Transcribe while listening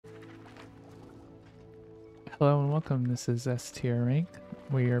Hello and welcome, this is STR Rank.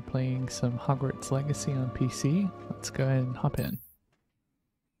 We are playing some Hogwarts Legacy on PC. Let's go ahead and hop in.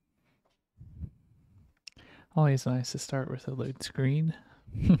 Always nice to start with a load screen.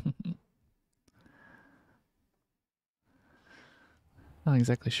 Not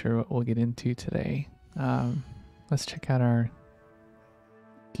exactly sure what we'll get into today. Let's check out our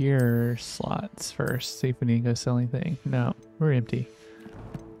gear slots first, see if we need to go sell anything. No, we're empty.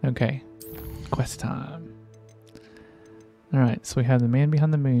 Okay, quest time. Alright, so we have the Man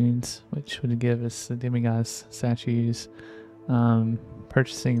Behind the Moons, which would give us the demigods statues.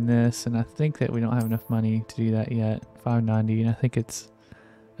 Purchasing this, and I think that we don't have enough money to do that yet. $5.90, and I think it's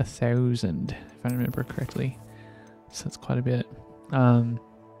 1,000 if I remember correctly. So that's quite a bit. We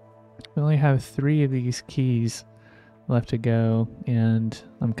only have 3 of these keys left to go, and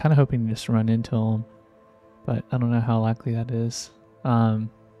I'm kind of hoping to just run into them, but I don't know how likely that is. I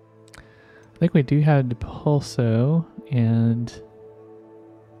think we do have the Pulso and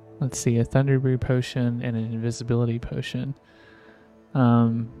let's see, a Thunder Brew potion and an invisibility potion.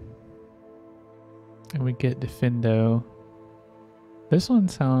 And we get Defendo. This one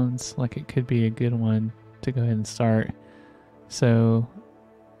sounds like it could be a good one to go ahead and start. So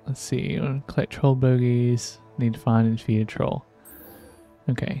let's see, collect troll bogies, need to find and defeat a troll.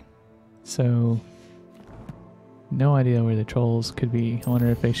 Okay, so no idea where the trolls could be. I wonder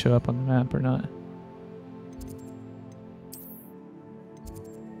if they show up on the map or not.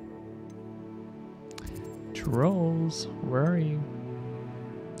 Trolls, where are you?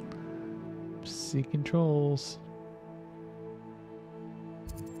 Seeking trolls.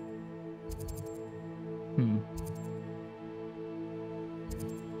 I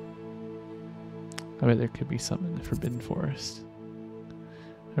bet there could be some in the Forbidden Forest.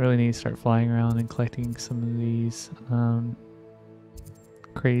 I really need to start flying around and collecting some of these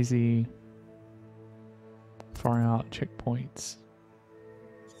crazy far out checkpoints.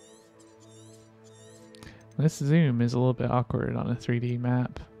 This zoom is a little bit awkward on a 3D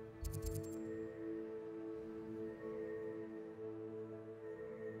map.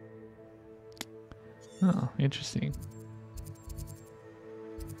 Oh, interesting.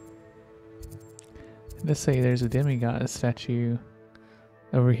 Let's say there's a demigod statue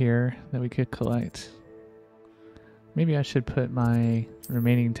over here that we could collect. Maybe I should put my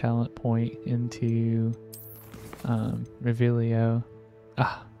remaining talent point into Revelio.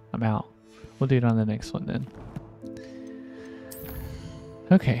 Ah, I'm out. We'll do it on the next one then.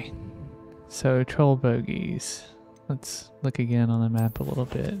 Okay, so troll bogies. Let's look again on the map a little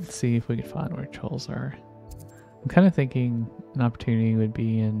bit and see if we can find where trolls are. I'm kind of thinking an opportunity would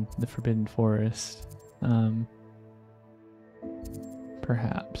be in the Forbidden Forest.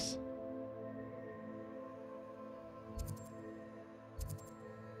 Perhaps.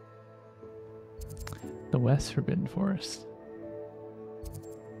 The West Forbidden Forest.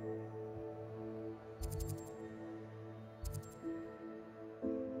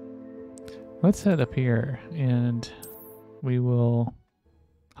 Let's head up here and we will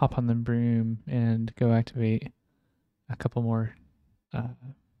hop on the broom and go activate a couple more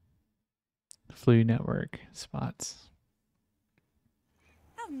Flu Network spots.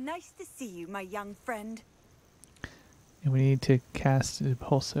 How nice to see you, my young friend. And we need to cast a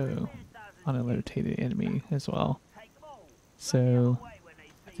Pulso on a rotated enemy as well. So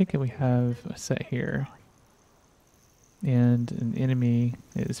I think that we have a set here. And an enemy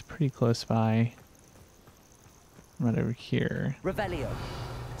is pretty close by. Right over here. Revelio.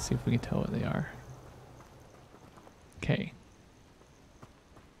 See if we can tell what they are. Okay.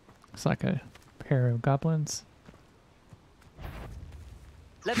 Looks like a pair of goblins.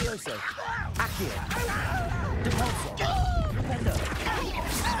 Levioso. Accio. Depulso. Rependo.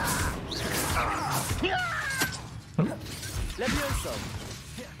 Levioso.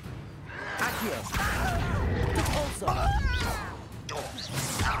 Accio. Depulso.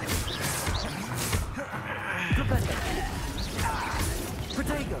 Rependo.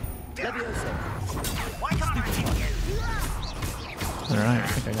 Protego. Levioso. Alright, I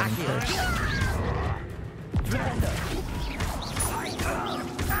think I got him first. Rependo.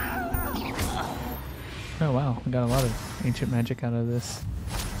 Oh wow, we got a lot of ancient magic out of this.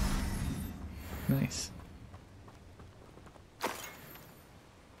 Nice.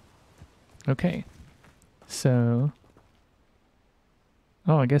 Okay, so...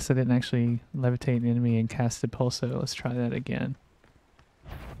 Oh, I guess I didn't actually levitate an enemy and cast a Pulso. Let's try that again.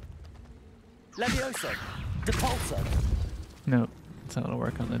 Levioso. Depulso. Nope, that's not gonna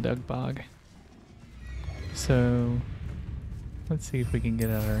work on the Dug Bog. So, let's see if we can get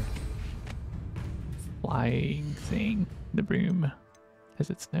our flying thing, the broom, as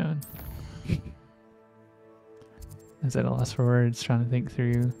it's known. Is at a loss for words, trying to think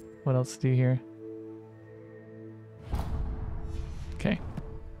through what else to do here. Okay.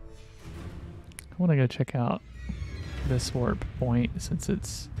 I want to go check out this warp point since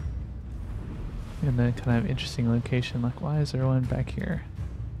it's in a kind of interesting location. Like, why is there one back here?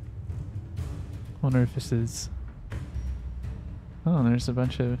 I wonder if this is... Oh, there's a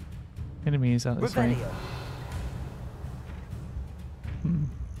bunch of enemies out this way. Revelio.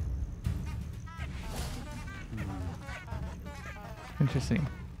 Interesting.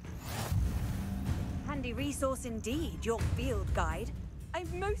 Handy resource indeed, your field guide.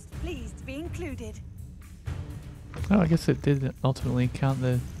 I'm most pleased to be included. Oh, I guess it did ultimately count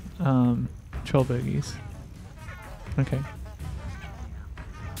the troll bogies. Okay.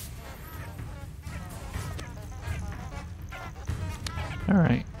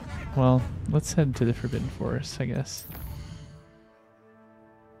 Alright. Well, let's head to the Forbidden Forest, I guess.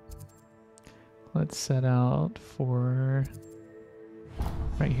 Let's set out for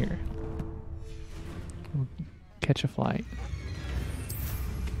right here. We'll catch a flight.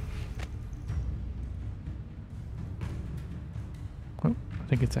 Oh, I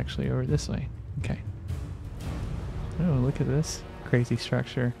think it's actually over this way. Okay. Oh, look at this crazy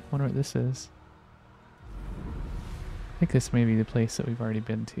structure. Wonder what this is. I think this may be the place that we've already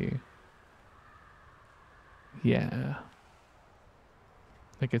been to. Yeah.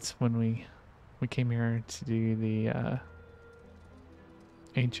 I think it's when we came here to do the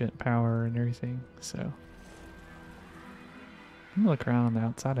ancient power and everything, so. I'm gonna look around on the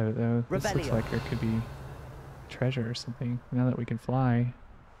outside of it though. This looks Revelio. like there could be treasure or something. Now that we can fly,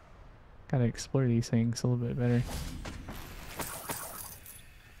 gotta explore these things a little bit better.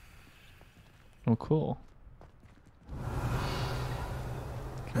 Oh, cool.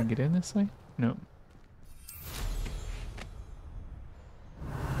 Can we get in this way? No.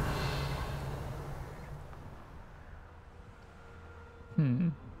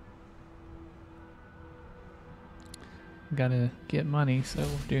 Gotta get money, so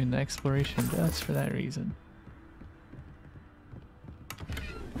we're doing the exploration just for that reason.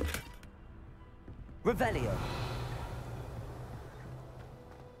 Revelio.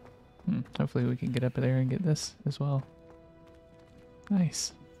 Hopefully we can get up there and get this as well.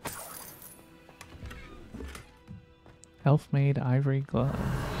 Nice. Elf-made ivory glove.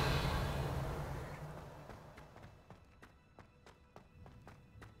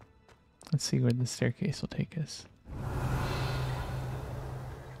 Let's see where the staircase will take us.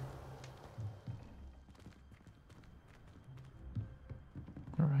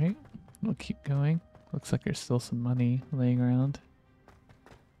 Alright, we'll keep going. Looks like there's still some money laying around.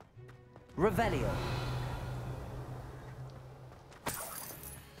 Revelio.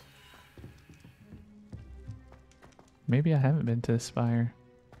 Maybe I haven't been to the spire.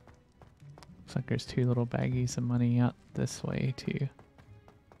 Looks like there's two little baggies of money out this way too.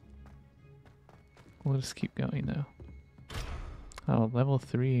 We'll just keep going though. Oh, level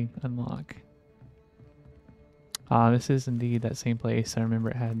 3 unlock. Ah, this is indeed that same place. I remember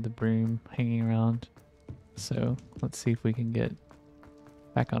it had the broom hanging around. So let's see if we can get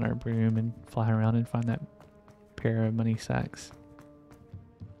back on our broom and fly around and find that pair of money sacks.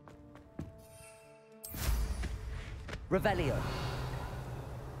 Revelio.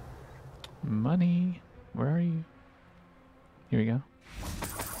 Money, where are you? Here we go.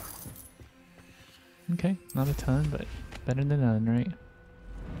 Okay, not a ton, but better than none, right?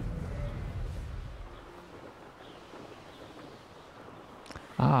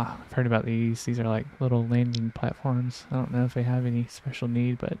 Ah, I've heard about these. These are like little landing platforms. I don't know if they have any special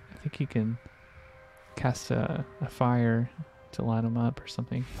need, but I think you can cast a fire to light them up or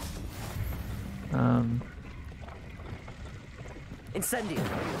something. Incendio.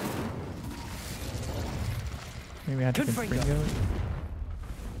 Maybe I have to Confringo. Confringo it.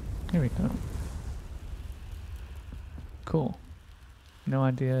 Here we go. Cool. No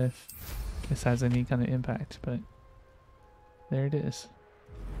idea if this has any kind of impact, but there it is.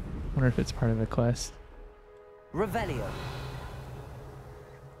 Wonder if it's part of a quest. Revelio.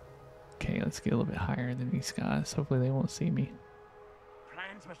 Okay, let's get a little bit higher than these guys. Hopefully they won't see me.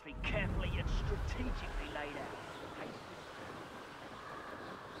 Plans must be carefully and strategically laid out.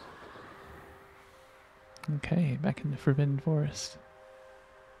 Okay, back in the Forbidden Forest.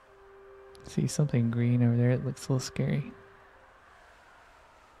 See something green over there. It looks a little scary.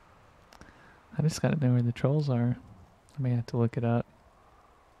 I just gotta know where the trolls are. I may have to look it up.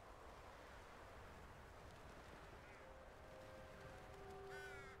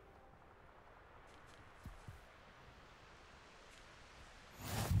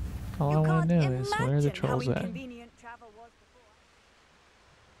 All I want to know is where are the trolls at.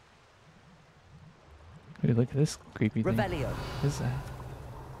 Ooh, look at this creepy thing. Revelio. What is that?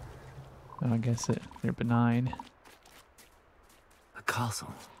 Oh, I guess they're benign. A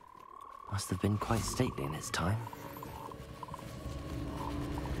castle. Must have been quite stately in its time.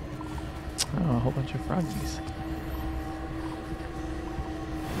 Oh, a whole bunch of froggies.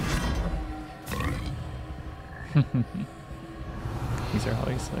 These are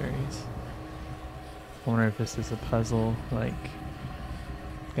always hilarious. I wonder if this is a puzzle, like,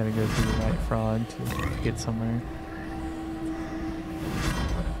 gotta go through the right frog to get somewhere.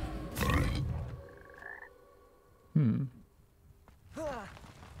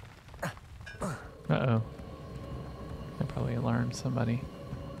 Uh-oh. That probably alarmed somebody.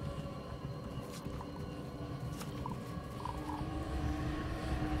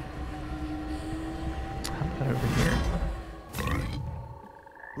 How about over here?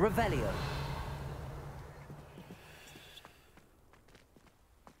 Revelio.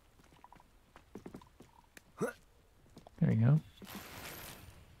 There we go.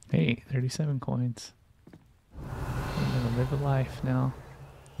 Hey, 37 coins. I'm gonna live a life now.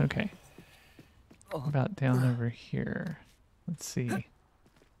 Okay. What about down over here? Let's see.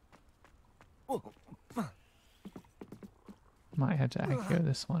 Might have to accio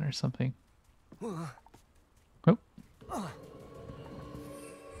this one or something. Oh. Oh.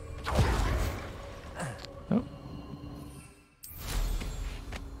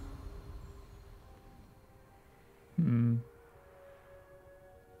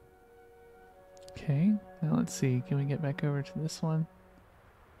 Okay, now let's see. Can we get back over to this one?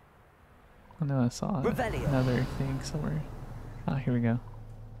 I know I saw Revelio. another thing somewhere. Ah, here we go.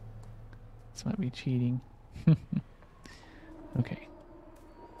 This might be cheating. Okay.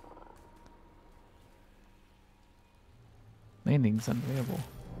 Landing's unavailable.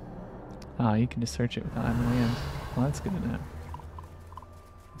 Ah, you can just search it without having to land. Well, that's good to know.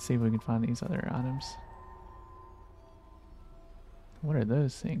 Let's see if we can find these other items. What are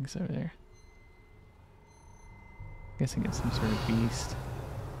those things over there? Guessing it's some sort of beast.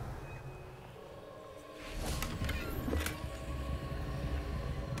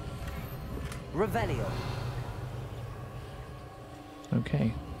 Revelio.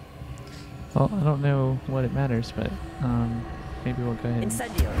 Okay. Well, I don't know what it matters, but maybe we'll go ahead and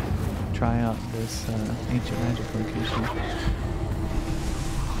Incendio. try out this ancient magic location.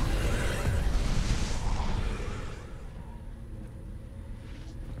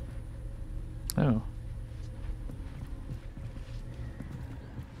 Oh.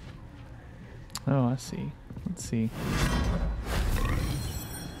 Oh, I see. Let's see.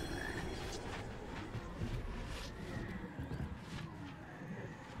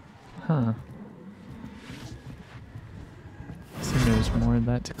 Huh. So there's more of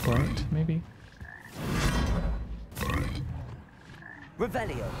that to collect, maybe?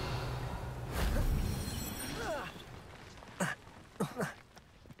 Revelio.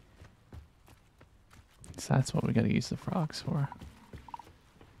 So that's what we gotta use the frogs for.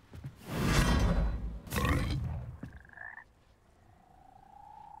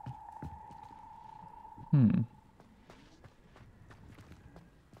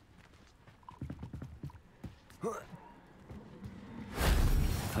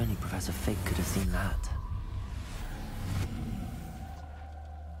 If only Professor Fig could have seen that.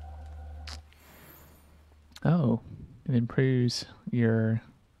 Oh, it improves your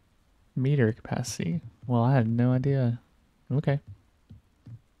meter capacity. Well, I had no idea. Okay.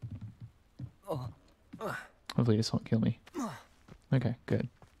 Hopefully this won't kill me. Okay, good.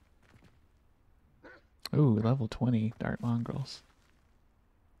 Ooh, level 20 Dark Mongrels.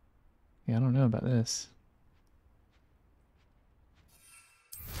 Yeah, I don't know about this.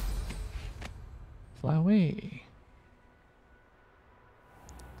 Fly away.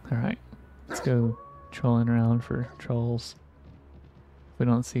 Alright, let's go trolling around for trolls. If we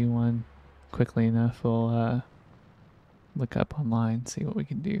don't see one quickly enough, we'll look up online, see what we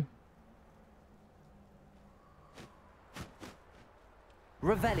can do.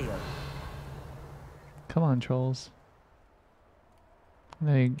 Revelio. Come on, trolls.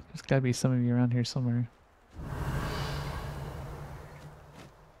 There's gotta be some of you around here somewhere.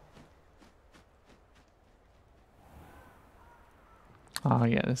 Oh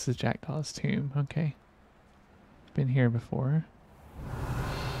yeah, this is Jackdaw's tomb. Okay. Been here before.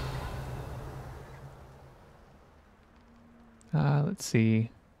 Let's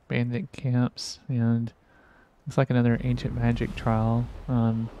see. Bandit camps and looks like another ancient magic trial.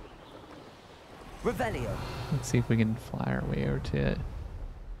 Revelio. Let's see if we can fly our way over to it.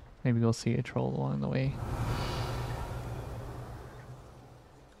 Maybe we'll see a troll along the way.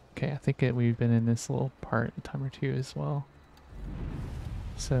 Okay, I think we've been in this little part a time or two as well.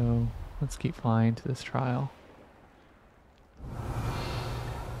 So Let's keep flying to this trial.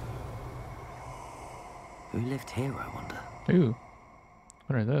 Who lived here, I wonder? Ooh,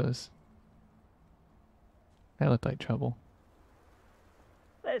 what are those? That looked like trouble.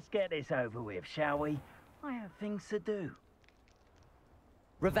 Let's get this over with, shall we? I have things to do.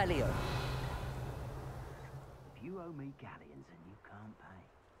 Revelio. If you owe me galleons and you can't pay,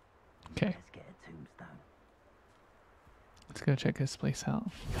 Okay, let's get a tombstone. let's go check this place out.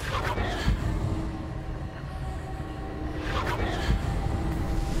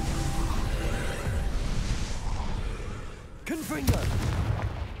 Confringo.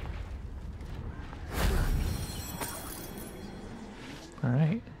 All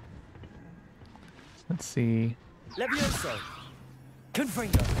right. Let's see. Levioso.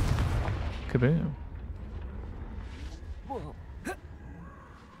 Confringo. Kaboom. Whoa.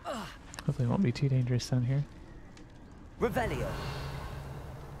 Hopefully it won't be too dangerous down here. Revelio.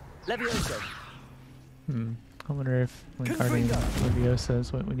 Levioso. I wonder if Wingardium Leviosa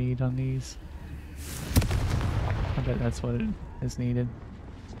is what we need on these. I bet that's what it is needed.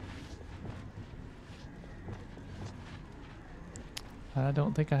 I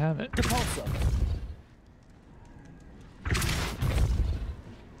don't think I have it. Depulso.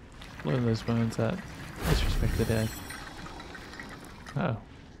 Blow those bones up. Disrespect the dead. Uh oh. I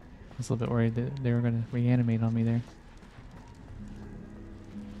was a little bit worried that they were going to reanimate on me there.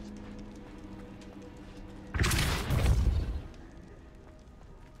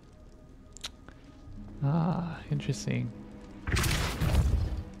 Ah, interesting.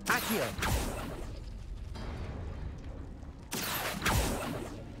 Accio.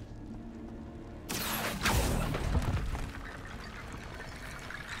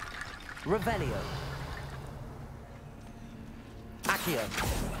 Revelio. Accio.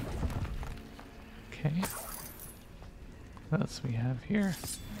 Okay. What else we have here?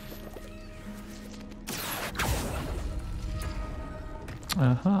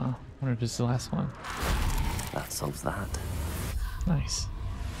 Uh-huh. Wonder if this is the last one. That solves that. Nice.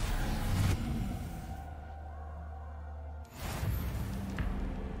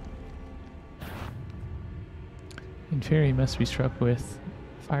 Inferi must be struck with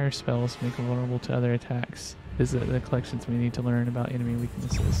fire spells make them vulnerable to other attacks. Visit the collections we need to learn about enemy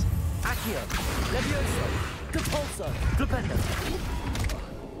weaknesses. Accio. Levioso. Depulso. Flipendo.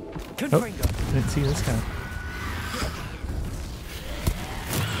 Oh, Confringo. didn't see this guy.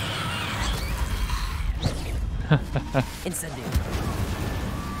 Incendio.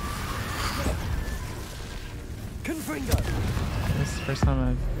 Confringo. This is the first time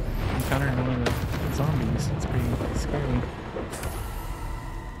I've encountered one of the zombies. It's pretty scary.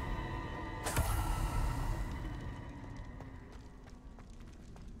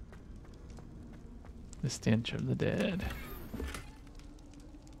 The stench of the dead.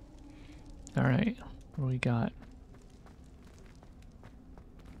 Alright, what do we got?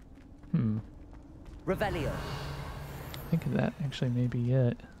 Revelio. I think that actually may be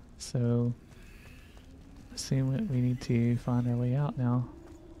it. So, assume that we need to find our way out now.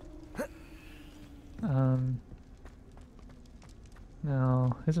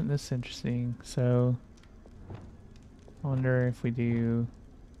 Now, isn't this interesting? So, I wonder if we do...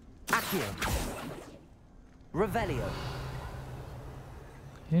 Accio. Revelio.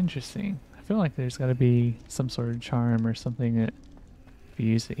 Interesting. I feel like there's got to be some sort of charm or something that if you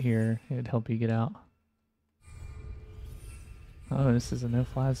use it here, it would help you get out. Oh, this is a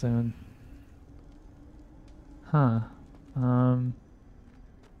no-fly zone. Huh.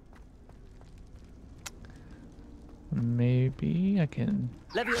 Maybe I can...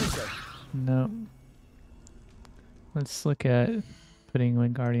 Levioso. No. Let's look at putting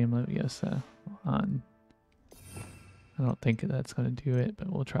Wingardium Leviosa on. I don't think that's going to do it,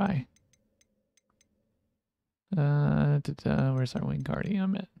 but we'll try. Where's our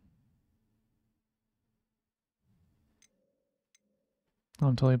Wingardium at? Oh,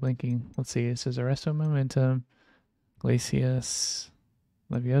 I'm totally blinking. Let's see. It says Arresto Momentum, Glacius,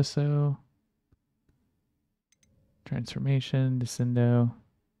 Levioso, Transformation, Descendo,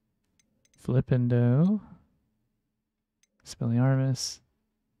 Flipendo, Expelliarmus,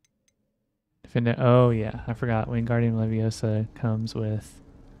 Defendo. Oh yeah, I forgot. Wingardium Leviosa comes with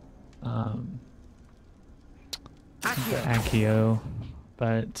Accio,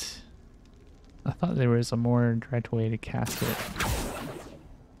 but I thought there was a more direct way to cast it.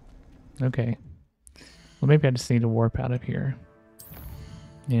 Okay. Well, maybe I just need to warp out of here.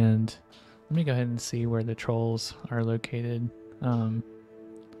 And let me go ahead and see where the trolls are located. Find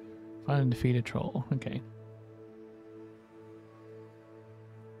and defeat a troll. Okay.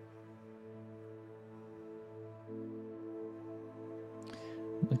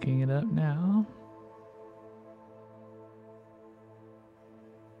 Looking it up now.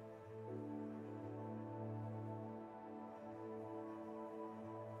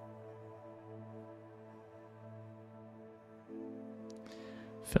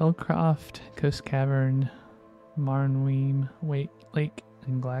 Fellcroft, Coast Cavern, Marnweem, Lake,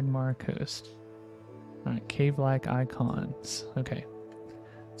 and Glagmar Coast. Alright, cave-like icons. Okay,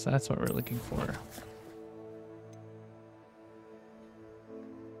 so that's what we're looking for.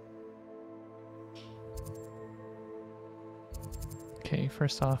 Okay,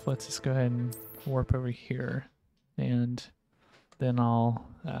 first off, let's just go ahead and warp over here, and then I'll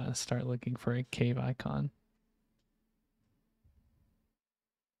start looking for a cave icon.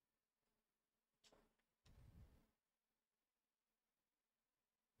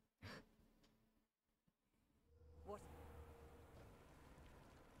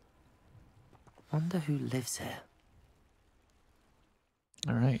 Wonder who lives here.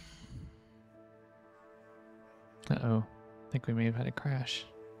 All right. Uh-oh. I think we may have had a crash.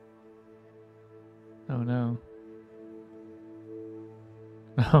 Oh no.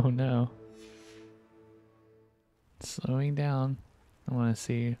 Oh no. Slowing down. I want to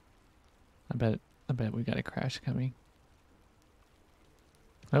see. I bet we got a crash coming.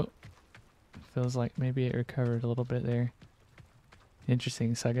 Oh. Feels like maybe it recovered a little bit there.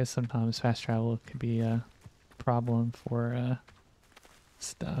 Interesting. So I guess sometimes fast travel could be a problem for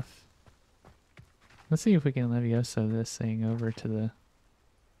stuff. Let's see if we can Levioso this thing over to the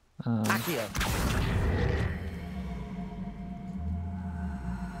Accio.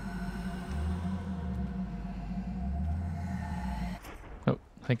 oh,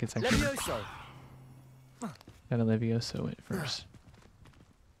 I think it's actually Levioso. gotta Levioso it first.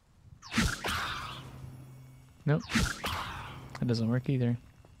 Nope. That doesn't work either.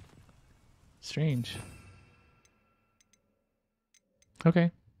 Strange.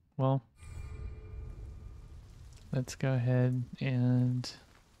 Okay, well, let's go ahead and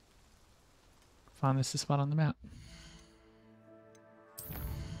find us a spot on the map.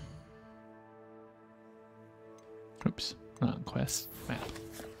 Oops, not on quest, map.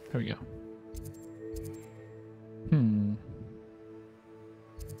 There we go.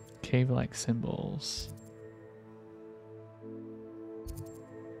 Cave-like symbols.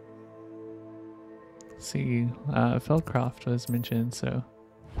 See, Fellcroft was mentioned, so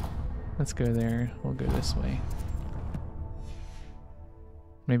let's go there. We'll go this way.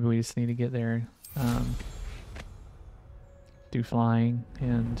 Maybe we just need to get there, do flying,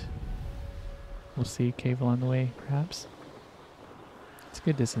 and we'll see a cave along the way, perhaps. It's a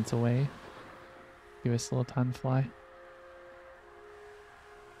good distance away. Give us a little time to fly.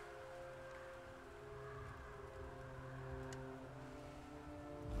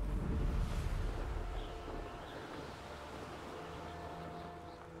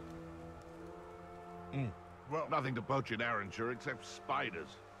 Well, nothing to poach in Arranshire except spiders.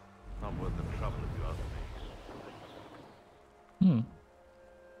 Not worth the trouble if you ask me.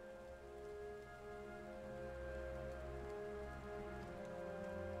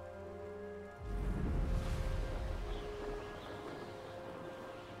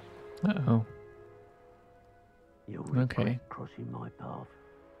 Uh-oh. You'll Okay. regret crossing my path.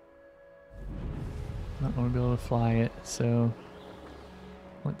 Not going to be able to fly it, so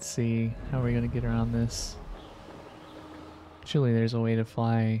let's see. How are we going to get around this? Surely there's a way to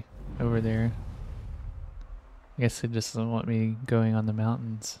fly over there. I guess it just doesn't want me going on the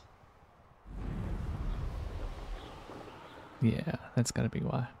mountains. Yeah, that's got to be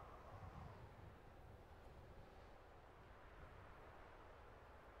why.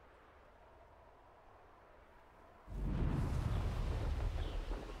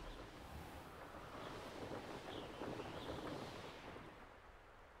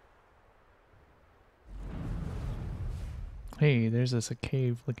 Hey, there's this a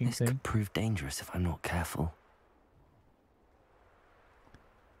cave looking This thing. could prove dangerous if I'm not careful.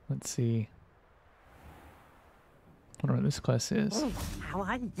 Let's see. Wonder what this quest is. How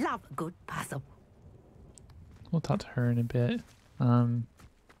I love a good puzzle. We'll talk to her in a bit. I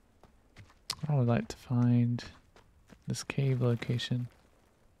would like to find this cave location.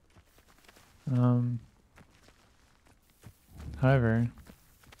 However,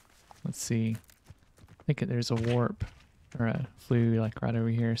 let's see. I think there's a warp or a flue like right over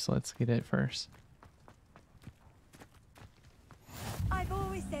here, so let's get it first. I've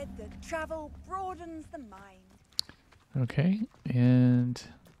always said that travel broadens the mind. Okay, and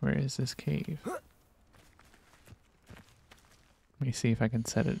where is this cave? Let me see if I can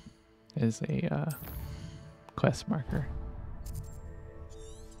set it as a quest marker.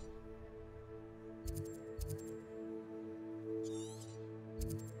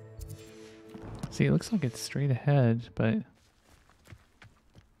 See, it looks like it's straight ahead, but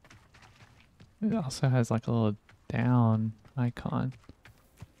it also has like a little down icon.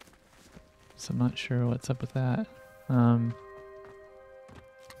 So I'm not sure what's up with that.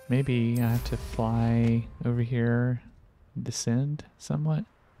 Maybe I have to fly over here, descend somewhat.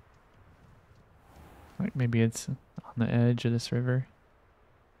 Like maybe it's on the edge of this river.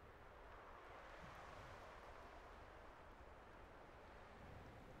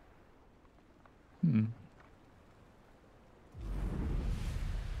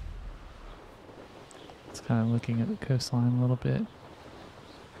 It's kind of looking at the coastline a little bit.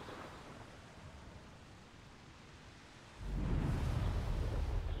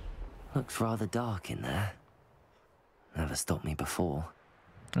 Looks rather dark in there. Never stopped me before.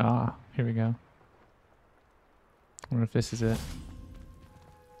 Ah, here we go. I wonder if this is it.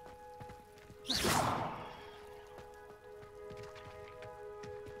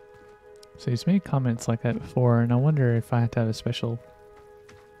 So he's made comments like that before, and I wonder if I have to have a special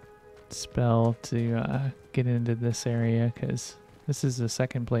spell to get into this area, because this is the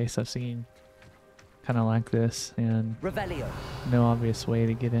second place I've seen kind of like this, and Revelio. no obvious way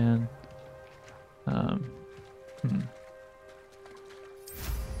to get in.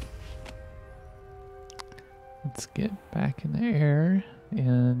 Let's get back in the air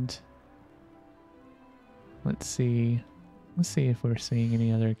and let's see if we're seeing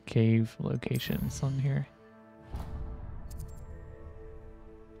any other cave locations on here.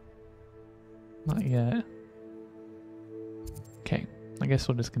 Not yet. Okay, I guess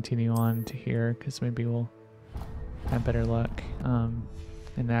we'll just continue on to here because maybe we'll have better luck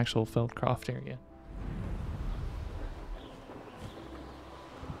in the actual Feldcroft area.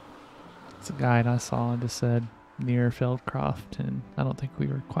 It's a guide I saw just said near Feldcroft, and I don't think we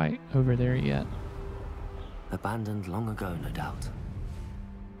were quite over there yet. Abandoned long ago, no doubt.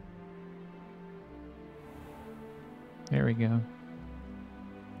 There we go.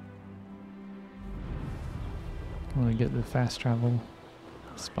 I want to get the fast travel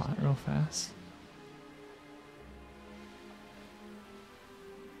spot real fast.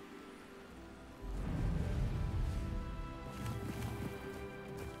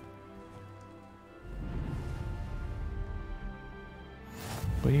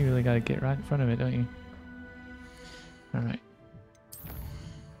 But you really got to get right in front of it, don't you? All right.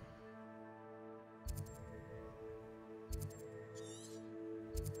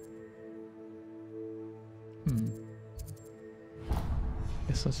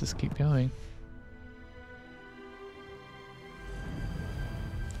 Guess let's just keep going.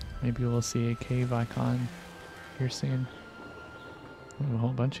 Maybe we'll see a cave icon here soon. Ooh, a whole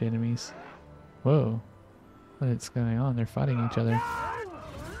bunch of enemies. Whoa. What is going on? They're fighting each other.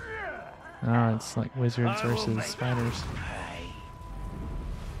 Ah, it's like wizards versus spiders.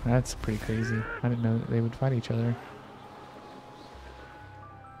 That's pretty crazy. I didn't know that they would fight each other.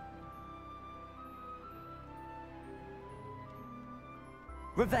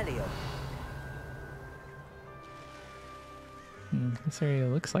 Revelio. This area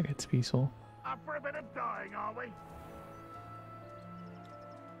looks like it's peaceful. Up for a bit of dying, are we?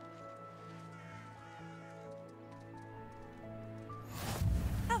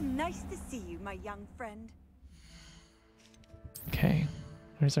 How nice to see you, my young friend. Okay,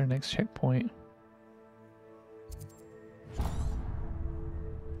 where's our next checkpoint?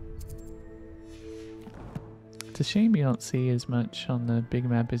 It's a shame you don't see as much on the big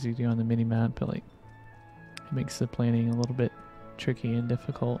map as you do on the mini map, but like it makes the planning a little bit tricky and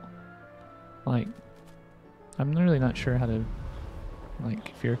difficult. Like, I'm really not sure how to, like,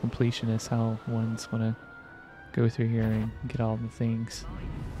 if you're a completionist, how one's gonna go through here and get all the things.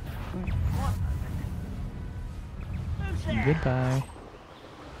 Goodbye.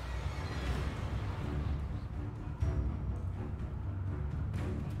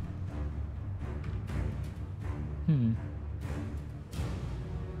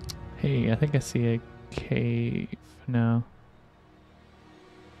 Hey, I think I see a cave. No.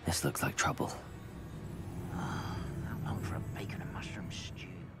 This looks like trouble. How long for a bacon and mushroom stew?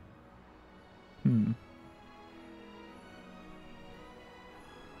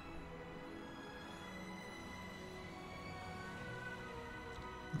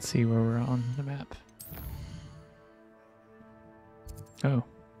 Let's see where we're on the map. Oh.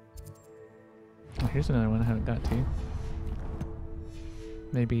 Oh, here's another one I haven't got to.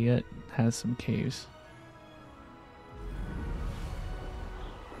 Maybe it has some caves.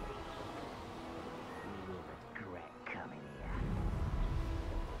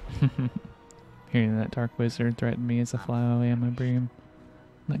 Hearing that dark wizard threaten me as I fly away on my broom.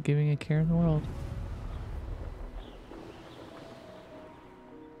 Not giving a care in the world.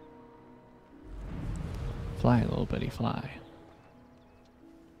 Fly, little buddy, fly.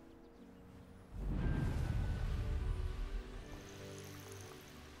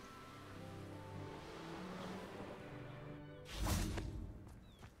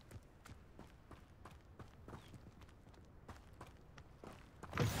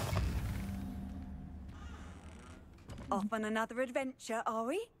 Off on another adventure, are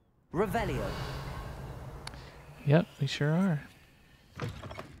we? Revelio. Yep, we sure are.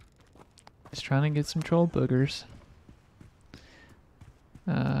 Just trying to get some troll boogers.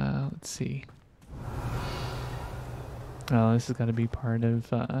 Let's see. Oh, this has got to be part of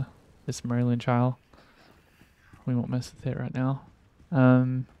this Merlin trial. We won't mess with it right now.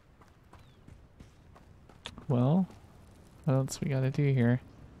 Well, what else we got to do here?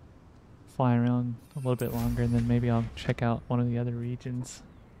 Fly around a little bit longer, and then maybe I'll check out one of the other regions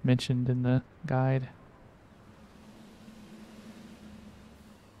mentioned in the guide.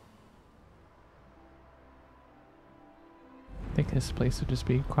 I think this place would just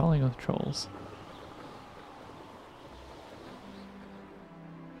be crawling with trolls.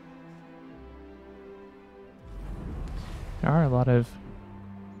 There are a lot of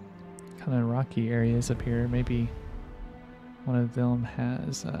kind of rocky areas up here. Maybe one of them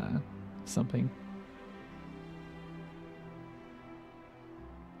has something.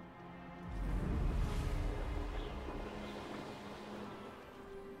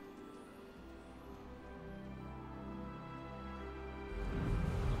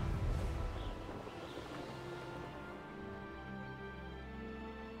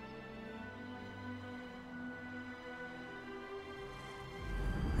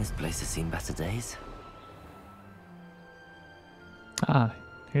 This place has seen better days. Ah,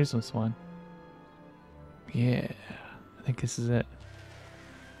 here's this one. Yeah, I think this is it.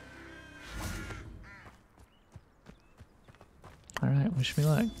 Alright, wish me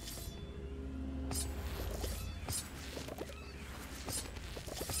luck.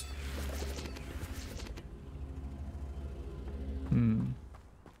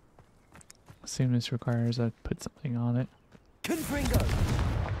 Assume this requires I put something on it. Confringo.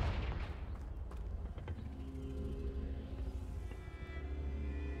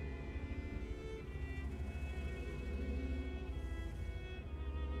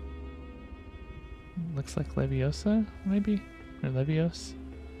 Looks like Leviosa, maybe? Or Levios?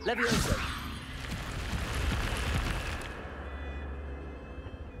 Levioso.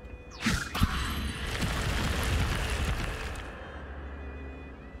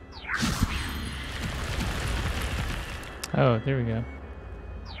 Oh, there we go.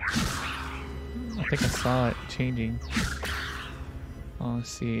 I think I saw it changing. Oh, let's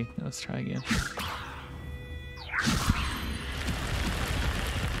see. Let's try again.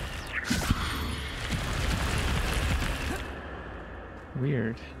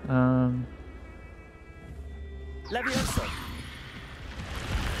 Weird. Levioso.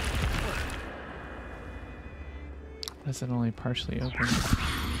 That's it only partially open.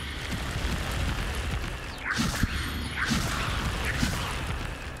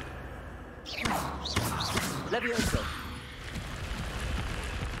 Levioso.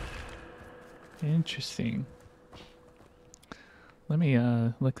 Interesting. Let me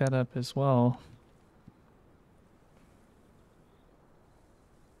look that up as well.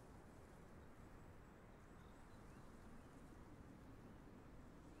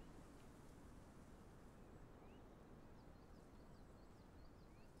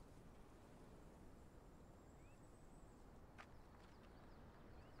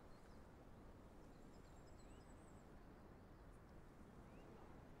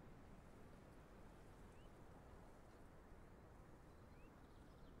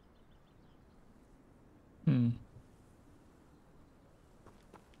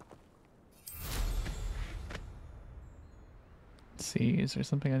 Let's see, is there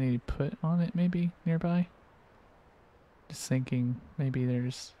something I need to put on it maybe nearby? Just thinking maybe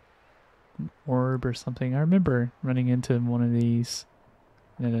there's an orb or something. I remember running into one of these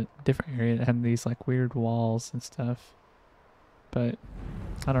in a different area that had these like weird walls and stuff. But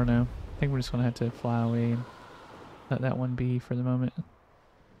I don't know. I think we're just gonna have to fly away and let that one be for the moment.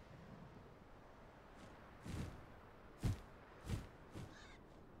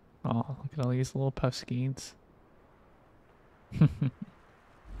 Oh, look at all these little puff skeins.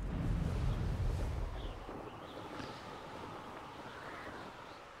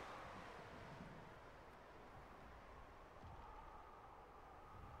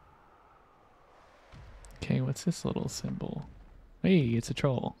 Okay, what's this little symbol? Hey, it's a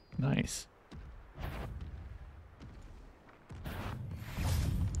troll. Nice.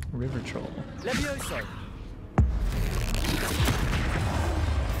 River troll. Levioso.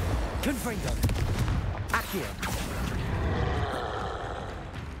 Confringo. Accio.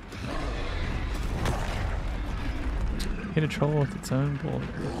 Hit a troll with its own boulder.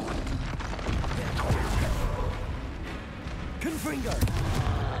 Confringo.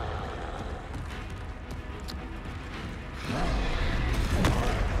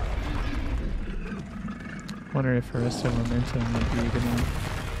 Wonder if Arresto Momentum would be a good one.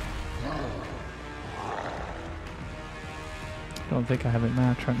 I don't think I have it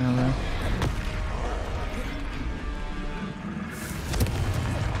mapped right now though.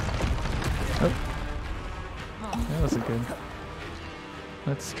 Oh, that was a good.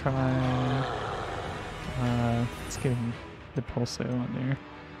 Let's try. Let's get the Pulso on there.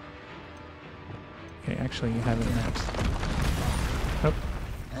 Okay, actually, you have it mapped. Oh.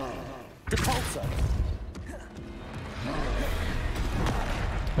 The Pulso.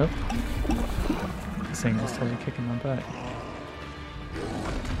 Oh. This thing is totally kicking my butt.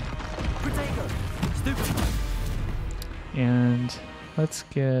 Protego. Stupid. And let's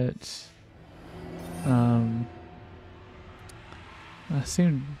get. I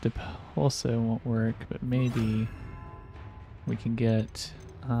assume the Pulso won't work, but maybe we can get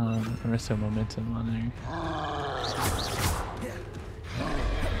Arresto Momentum on there.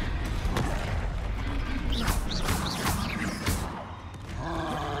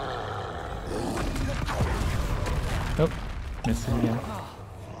 Oh, missed it again.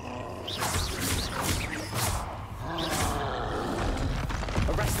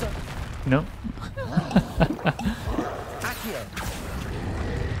 Arresto. Nope. Accio.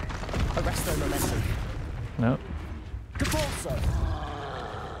 Arresto Momentum. Nope. The Pulso.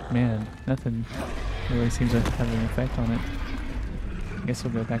 Man, nothing really seems to have an effect on it. I guess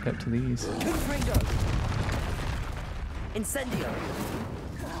we'll go back up to these. Confringo. Incendio.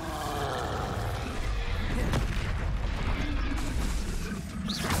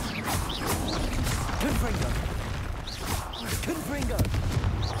 Confringo. Confringo.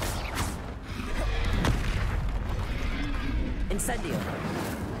 Incendio.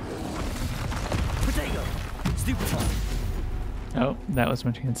 Protego. Stupid time. Oh, that was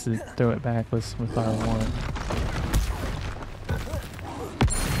my chance to throw it back was with R1.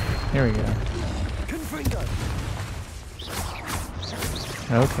 There we go. Confringo.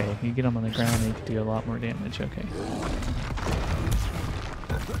 Okay, you get them on the ground and you can do a lot more damage, okay.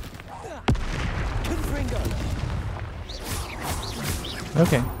 Confringo.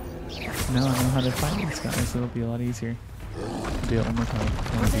 Okay. Now I know how to fight these guys, so it'll be a lot easier. I'll do it one more time.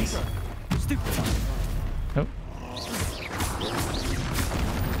 One of these. Stupid time. Oh.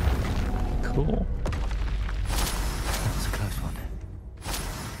 Cool. That was a close one.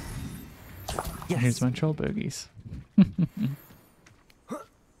 Yes. Here's my troll bogeys.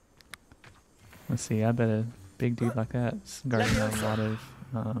 Let's see, I bet a big dude like that's guarding a lot of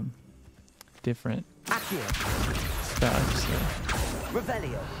different Accio. stuff, so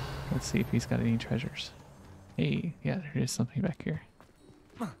Revelio. let's see if he's got any treasures. Hey, yeah, there is something back here.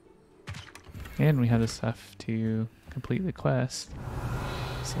 And we have the stuff to complete the quest,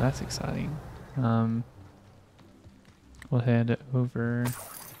 so that's exciting. We'll head over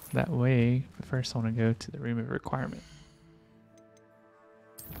that way, but first I want to go to the room of requirement.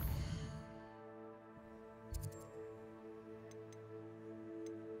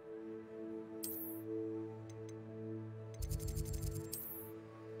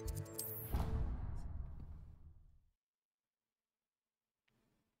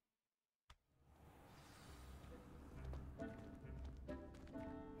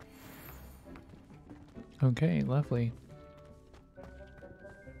 Okay, lovely.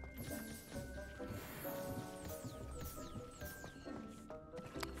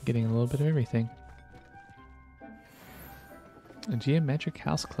 Getting a little bit of everything. A geometric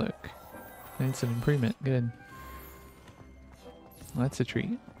house cloak. It's an improvement. Good. Well, that's a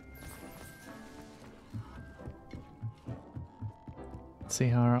treat. Let's see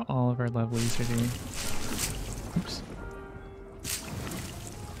how all of our lovelies are doing. Oops.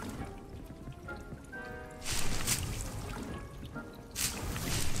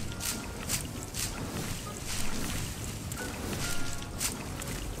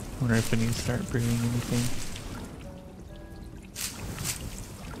 Wonder if I need to start brewing anything.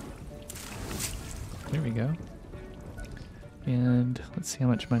 There we go. And let's see how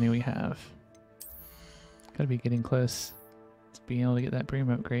much money we have. Gotta be getting close to being able to get that broom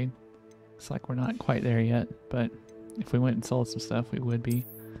upgrade. Looks like we're not quite there yet, but if we went and sold some stuff, we would be.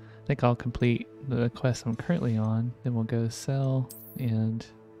 I think I'll complete the quest I'm currently on, then we'll go sell, and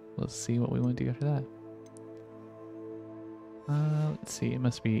we'll see what we want to do after that. Let's see, it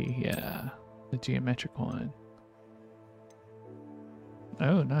must be, yeah, the geometric one.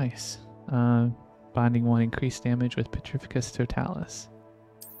 Oh, nice. Binding 1 increased damage with Petrificus Totalis.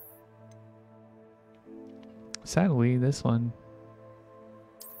 Sadly, this one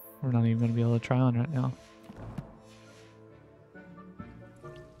we're not even going to be able to try on right now.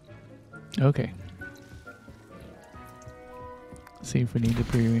 Okay. Let's see if we need to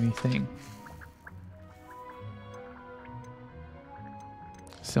brew anything.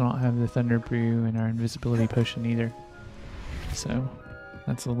 Still don't have the Thunder Brew and our invisibility potion either. So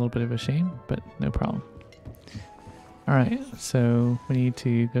that's a little bit of a shame, but no problem. Alright, so we need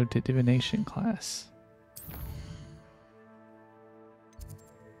to go to Divination class.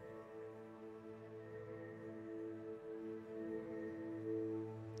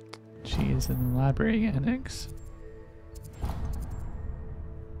 She is in the library annex.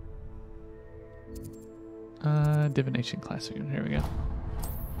 Divination classroom, here we go.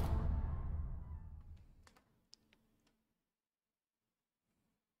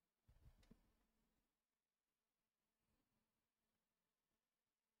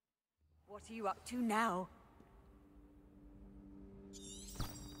 What are you up to now?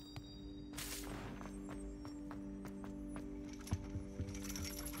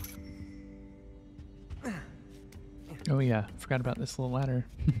 Oh yeah, forgot about this little ladder.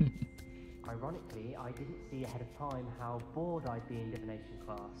 Ironically, I didn't see ahead of time how bored I'd be in divination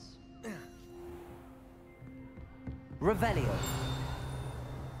class. Revelio.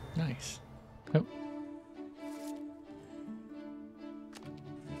 Nice. Oh.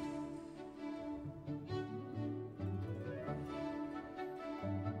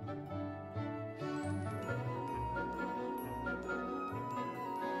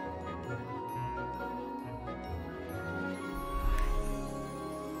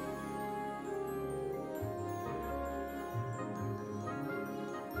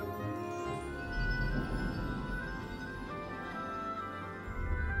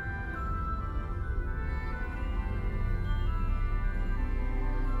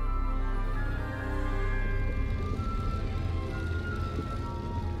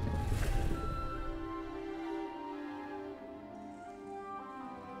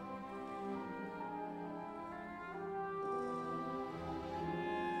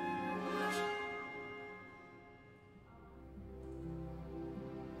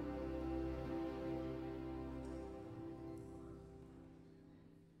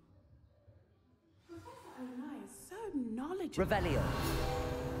 Revelio.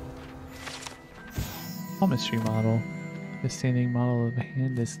 Palmistry model. The standing model of a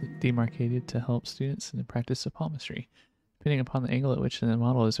hand is demarcated to help students in the practice of palmistry. Depending upon the angle at which the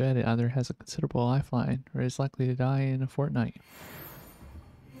model is read, it either has a considerable lifeline or is likely to die in a fortnight.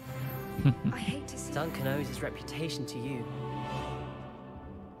 I hate to see Duncan owes his reputation to you.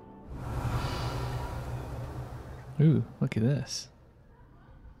 Ooh, look at this.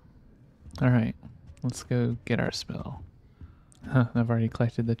 Alright, let's go get our spell. Huh, I've already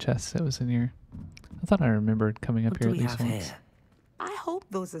collected the chest that was in here. I thought I remembered coming up What here do at we least have once. here? I hope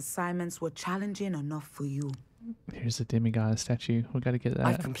those assignments were challenging enough for you. Here's the demigod statue. We gotta get that.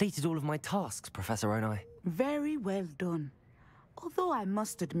 I've completed all of my tasks, Professor Onai. Very well done. Although I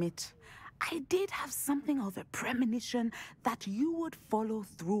must admit, I did have something of a premonition that you would follow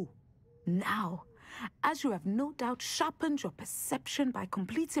through. Now, as you have no doubt sharpened your perception by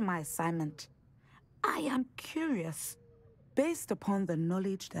completing my assignment, I am curious, based upon the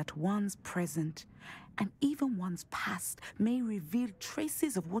knowledge that one's present and even one's past may reveal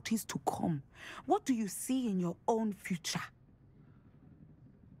traces of what is to come. What do you see in your own future?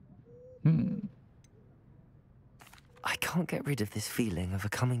 I can't get rid of this feeling of a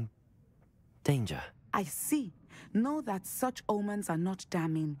coming danger. I see. Know that such omens are not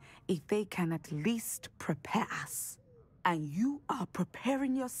damning if they can at least prepare us. And you are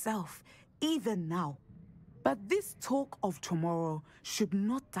preparing yourself, even now. But this talk of tomorrow should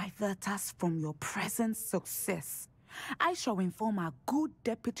not divert us from your present success. I shall inform our good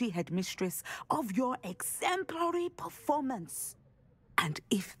deputy headmistress of your exemplary performance. And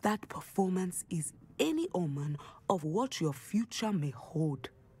if that performance is any omen of what your future may hold,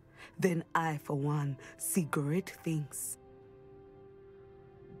 then I, for one, see great things.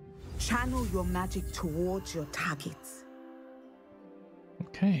 Channel your magic towards your targets.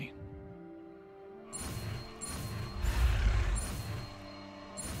 Okay.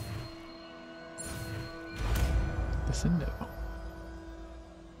 Descendo.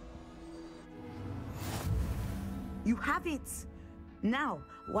 You have it! Now,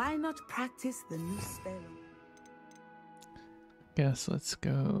 why not practice the new spell? Guess let's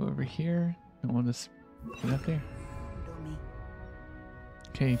go over here. I want to get up there. Dummy.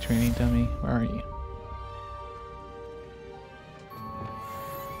 Okay, training dummy, where are you?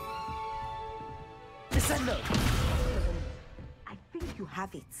 Descendo! I think you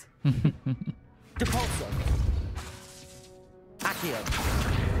have it. Depulso! Accio!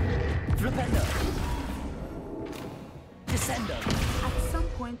 Flipendo! Descendo! At some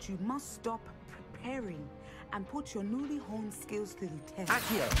point, you must stop preparing and put your newly honed skills to the test.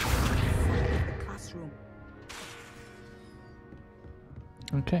 Accio! Outside of the classroom.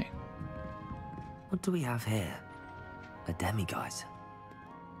 Okay. What do we have here? A demiguise.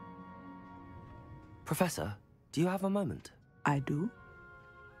 Professor, do you have a moment? I do.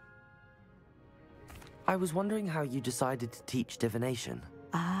 I was wondering how you decided to teach divination.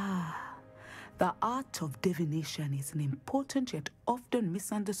 Ah, the art of divination is an important yet often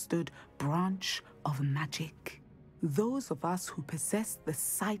misunderstood branch of magic. Those of us who possess the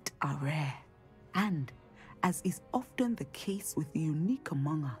sight are rare, and, as is often the case with the unique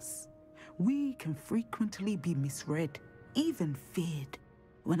among us, we can frequently be misread, even feared.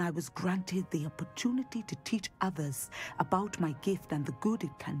 When I was granted the opportunity to teach others about my gift and the good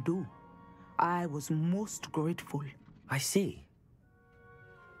it can do, I was most grateful. I see.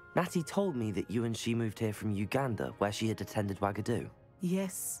 Natty told me that you and she moved here from Uganda, where she had attended Wagadu.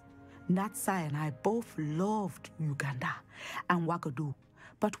 Yes, Natsai and I both loved Uganda and Wagadu,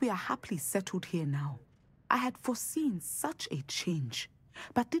 but we are happily settled here now. I had foreseen such a change,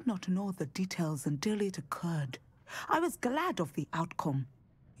 but did not know the details until it occurred. I was glad of the outcome.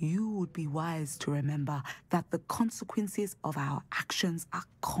 You would be wise to remember that the consequences of our actions are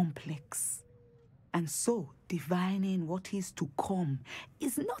complex. And so, divining what is to come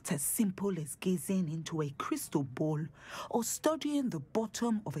is not as simple as gazing into a crystal ball or studying the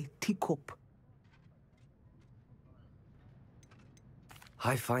bottom of a teacup.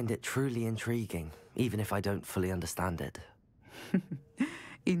 I find it truly intriguing, even if I don't fully understand it.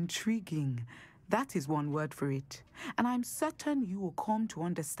 Intriguing. That is one word for it. And I'm certain you will come to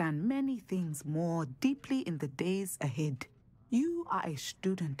understand many things more deeply in the days ahead. You are a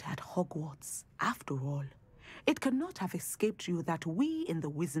student at Hogwarts, after all. It cannot have escaped you that we in the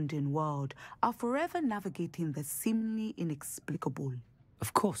Wizarding world are forever navigating the seemingly inexplicable.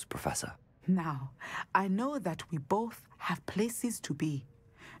 Of course, Professor. Now, I know that we both have places to be.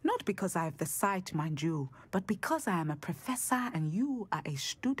 Not because I have the sight, mind you, but because I am a professor and you are a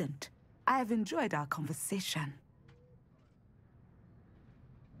student. I have enjoyed our conversation.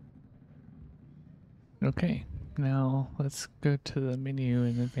 Okay, now let's go to the menu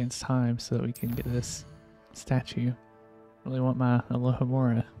in advance time so that we can get this statue. I really want my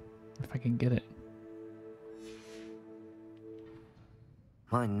Alohomora, if I can get it.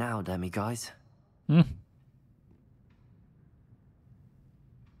 Mine now, demiguise. Hmm.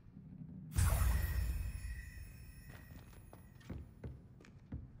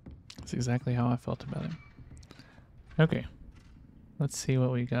 That's exactly how I felt about him. Okay, let's see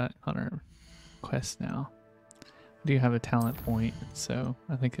what we got on our quest now. We do have a talent point, so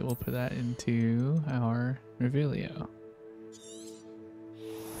I think it will put that into our Revelio.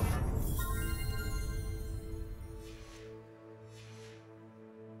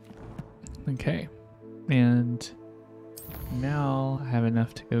 Okay, and now I have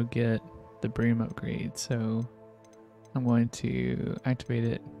enough to go get the broom upgrade, so I'm going to activate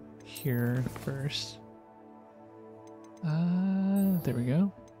it here first. There we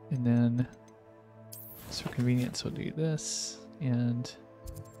go. And then, just for convenience, we'll do this and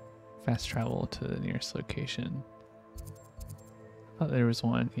fast travel to the nearest location. I thought there was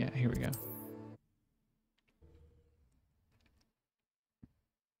one. Yeah, here we go.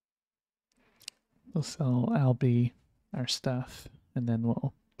 We'll sell Albie our stuff, and then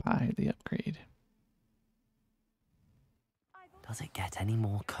we'll buy the upgrade. Does it get any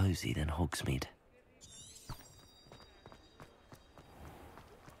more cozy than Hogsmeade?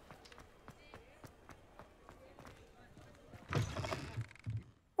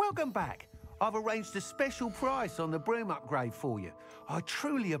 Welcome back. I've arranged a special price on the broom upgrade for you. I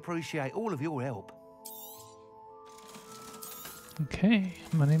truly appreciate all of your help. Okay,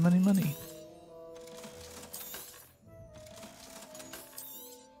 money, money, money.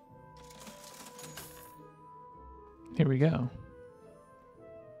 Here we go.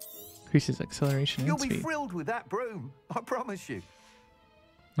 Increases acceleration You'll and be speed. thrilled with that broom, I promise you.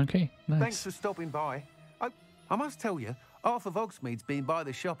 Okay, nice. Thanks for stopping by. I must tell you, half of Hogsmeade's been by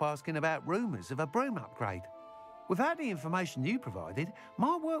the shop asking about rumours of a broom upgrade. Without the information you provided,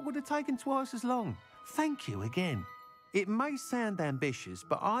 my work would have taken twice as long. Thank you again. It may sound ambitious,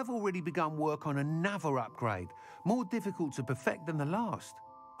 but I've already begun work on another upgrade, more difficult to perfect than the last.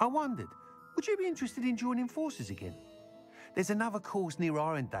 I wondered, would you be interested in joining forces again? There's another course near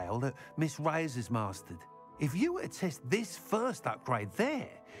Arendelle that Miss Reyes has mastered. If you were to test this first upgrade there,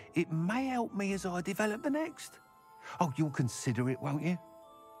 it may help me as I develop the next. Oh, you'll consider it, won't you?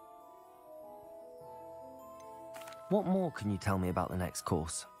 What more can you tell me about the next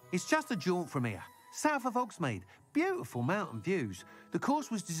course? It's just a jaunt from here, south of Hogsmeade. Beautiful mountain views. The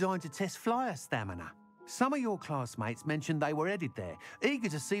course was designed to test flyer stamina. Some of your classmates mentioned they were headed there, eager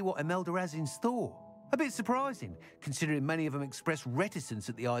to see what Imelda has in store. A bit surprising, considering many of them expressed reticence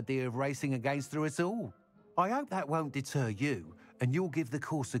at the idea of racing against her at all. I hope that won't deter you, and you'll give the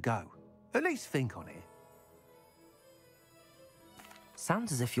course a go. At least think on it.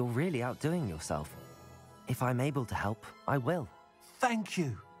 Sounds as if you're really outdoing yourself. If I'm able to help, I will. Thank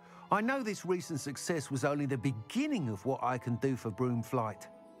you. I know this recent success was only the beginning of what I can do for Broomflight.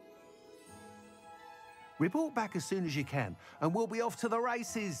 Report back as soon as you can, and we'll be off to the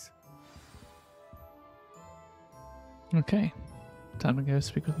races. Okay. Time to go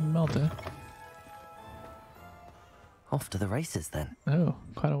speak with Imelda. Off to the races, then. Oh,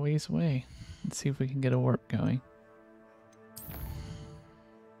 quite a ways away. Let's see if we can get a warp going.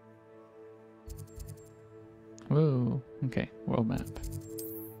 Whoa. Okay, world map.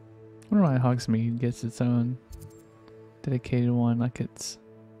 I wonder why Hogsmeade gets its own dedicated one, like it's...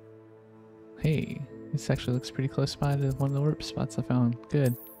 Hey, this actually looks pretty close by to one of the warp spots I found.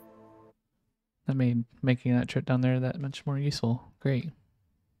 Good. That made making that trip down there that much more useful. Great.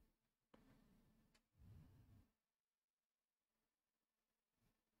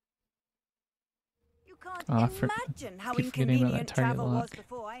 You can't Oh, imagine how keep forgetting about that inconvenient target travel lock. was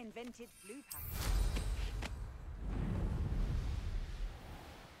before I invented blue power.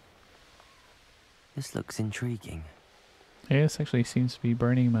 This looks intriguing. Yeah, this actually seems to be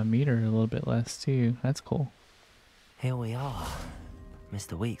burning my meter a little bit less too. That's cool. Here we are.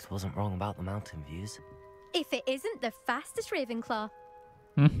 Mr. Weeks wasn't wrong about the mountain views. If it isn't the fastest Ravenclaw.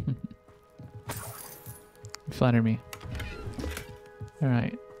 You flatter me.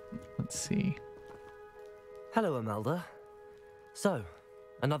 Alright, let's see. Hello, Imelda. So,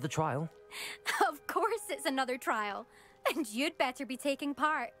 another trial? Of course it's another trial. And you'd better be taking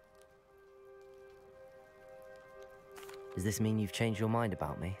part. Does this mean you've changed your mind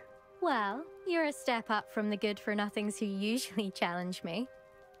about me? Well, you're a step up from the good-for-nothings who usually challenge me.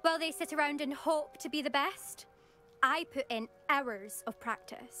 While they sit around and hope to be the best, I put in hours of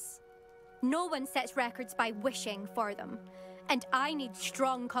practice. No one sets records by wishing for them, and I need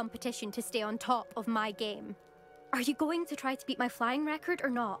strong competition to stay on top of my game. Are you going to try to beat my flying record or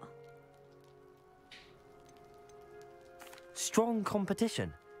not? Strong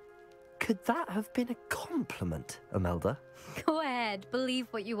competition? Could that have been a compliment, Imelda? Go ahead, believe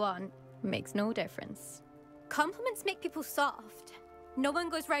what you want. Makes no difference. Compliments make people soft. No one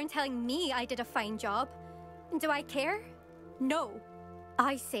goes round telling me I did a fine job. And do I care? No.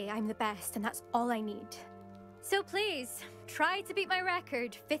 I say I'm the best and that's all I need. So please, try to beat my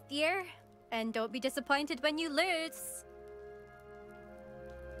record, 5th year, and don't be disappointed when you lose.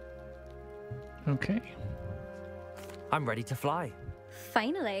 Okay. I'm ready to fly.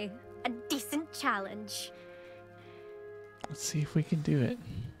 Finally, a decent challenge. Let's see if we can do it.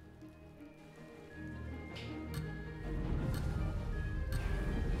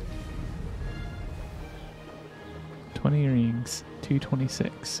 $20 rings,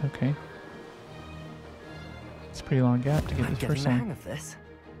 226. Okay. It's a pretty long gap to get I'm this getting first the one. hang of this.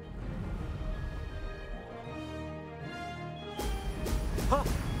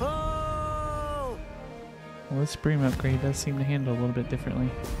 Oh! Well, this broom upgrade does seem to handle a little bit differently.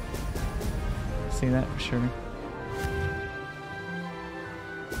 Say that for sure.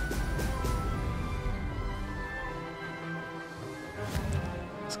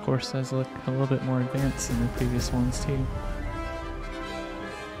 This course does look a little bit more advanced than the previous ones too.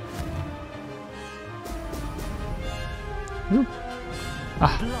 Ooh.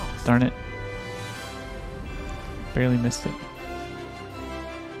 Ah, darn it. Barely missed it.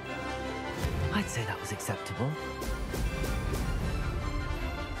 I'd say that was acceptable.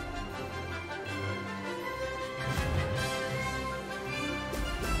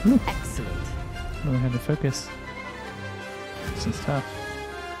 Ooh. Excellent. Really had to focus. This is tough.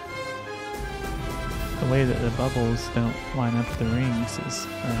 The way that the bubbles don't line up with the rings is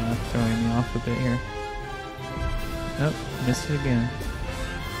throwing me off a bit here. Nope, missed it again.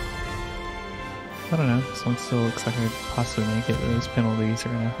 I don't know, this one still looks like I could possibly make it, but those penalties are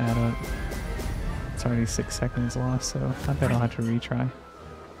gonna add up. It's already 6 seconds lost, so I bet I'll have to retry.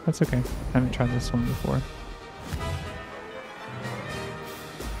 That's okay, I haven't tried this one before.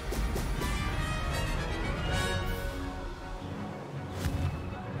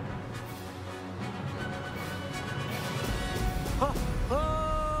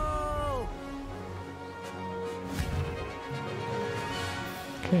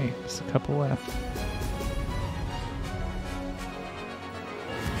 Okay, just a couple left.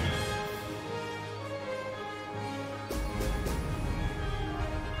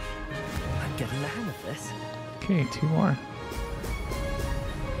 I'm getting the hang of this. Okay, 2 more.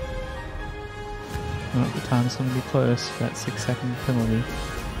 Oh, the time's going to be close. That 6-second penalty.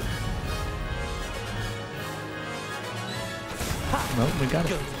 Well, we got it.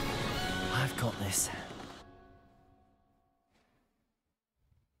 Good. I've got this.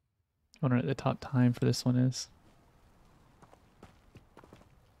 I wonder what the top time for this one is.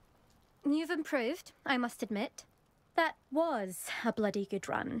 You've improved, I must admit. That was a bloody good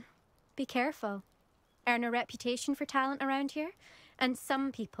run. Be careful. Earn a reputation for talent around here, and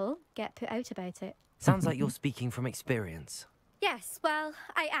some people get put out about it. Sounds like you're speaking from experience. Yes, well,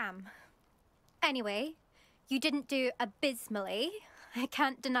 I am. Anyway, you didn't do abysmally. I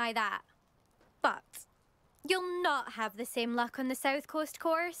can't deny that. But you'll not have the same luck on the South Coast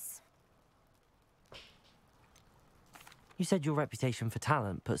course. You said your reputation for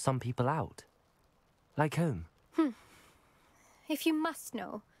talent put some people out. Like whom? If you must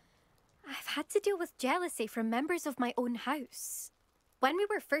know, I've had to deal with jealousy from members of my own house. When we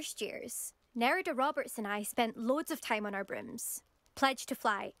were first years, Nerida Roberts and I spent loads of time on our brooms, pledged to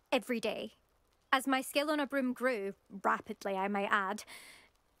fly every day. As my skill on a broom grew, rapidly I might add,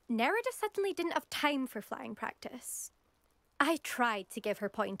 Nerida suddenly didn't have time for flying practice. I tried to give her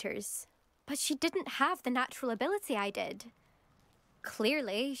pointers, but she didn't have the natural ability I did.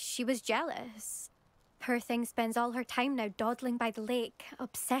 Clearly, she was jealous. Poor thing spends all her time now dawdling by the lake,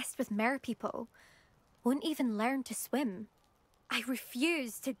 obsessed with merpeople. Won't even learn to swim. I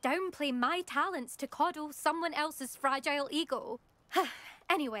refuse to downplay my talents to coddle someone else's fragile ego.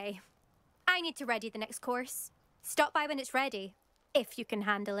 Anyway, I need to ready the next course. Stop by when it's ready, if you can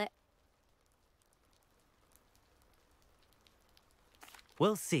handle it.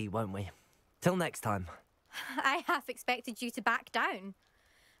 We'll see, won't we? Till next time. I half expected you to back down.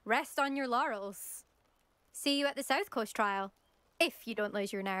 Rest on your laurels. See you at the South Coast trial, if you don't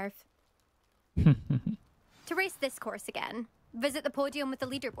lose your nerve. To race this course again, visit the podium with the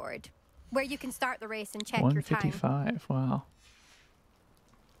leaderboard, where you can start the race and check your time. 1:55, wow.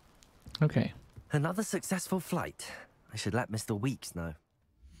 Okay. Another successful flight. I should let Mr. Weeks know.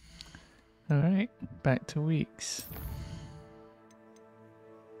 Alright, back to Weeks.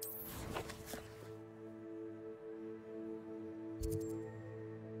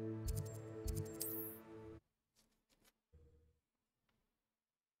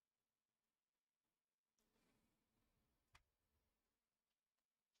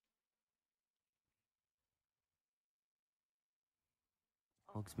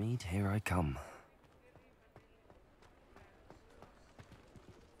 Hogsmeade, here I come.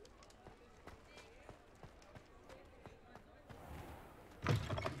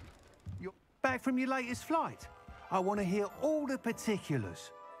 You're back from your latest flight? I want to hear all the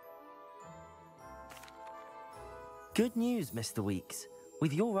particulars. Good news, Mr. Weeks.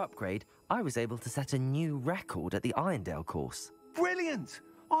 With your upgrade, I was able to set a new record at the Irondale course. Brilliant!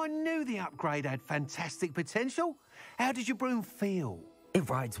 I knew the upgrade had fantastic potential. How did your broom feel? It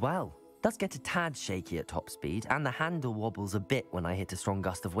rides well. Does get a tad shaky at top speed, and the handle wobbles a bit when I hit a strong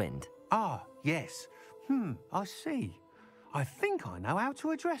gust of wind. Ah, yes. I see. I think I know how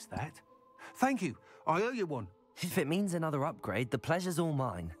to address that. Thank you. I owe you one. If it means another upgrade, the pleasure's all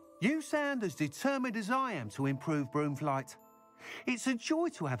mine. You sound as determined as I am to improve broom flight. It's a joy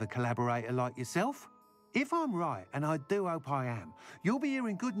to have a collaborator like yourself. If I'm right, and I do hope I am, you'll be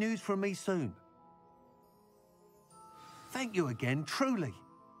hearing good news from me soon. Thank you again, truly.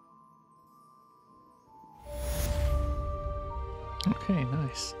 Okay,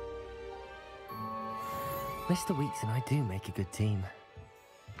 nice. Mr. Weeks and I do make a good team.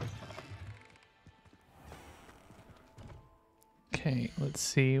 Okay, let's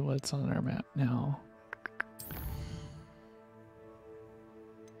see what's on our map now.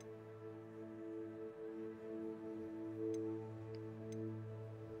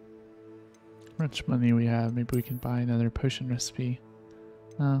 How much money we have? Maybe we can buy another potion recipe.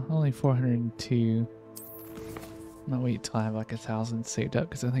 Only 402. I'm gonna wait till I have like 1,000 saved up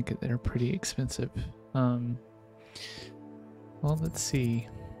because I think they're pretty expensive. Well, let's see.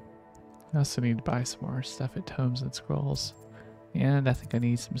 I also need to buy some more stuff at Tomes and Scrolls. And I think I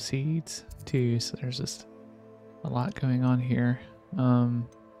need some seeds too, so there's just a lot going on here.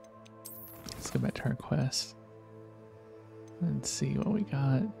 Let's go back to our quest. Let's see what we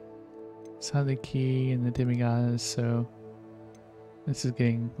got. Saw the key and the demigods, so this is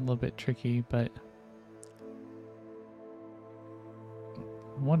getting a little bit tricky, but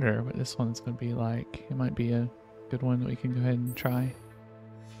I wonder what this one's going to be like. It might be a good one that we can go ahead and try.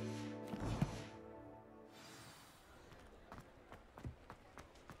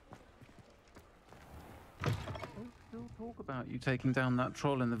 talk about you taking down that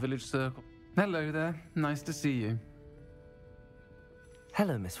troll in the village circle. Hello there. Nice to see you.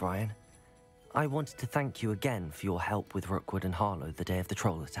 Hello, Miss Ryan. I wanted to thank you again for your help with Rookwood and Harlow the day of the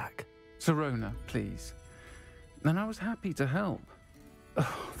troll attack. Sirona, please. And I was happy to help.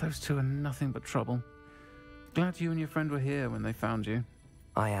 Oh, those two are nothing but trouble. Glad you and your friend were here when they found you.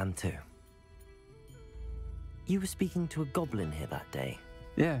 I am too. You were speaking to a goblin here that day.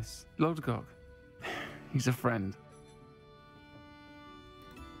 Yes, Lodgok. He's a friend.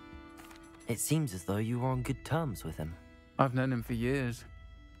 It seems as though you were on good terms with him. I've known him for years.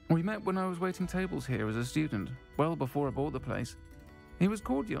 We met when I was waiting tables here as a student, well before I bought the place. He was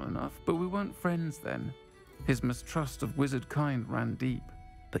cordial enough, but we weren't friends then. His mistrust of wizard kind ran deep.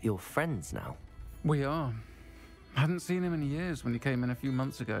 But you're friends now? We are. Hadn't seen him in years when he came in a few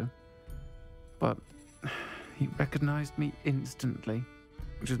months ago. But he recognized me instantly,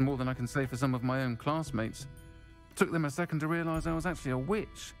 which is more than I can say for some of my own classmates. Took them a second to realize I was actually a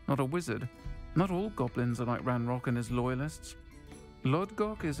witch, not a wizard. Not all goblins are like Ranrock and his loyalists.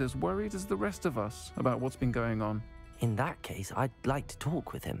 Lodgok is as worried as the rest of us about what's been going on. In that case, I'd like to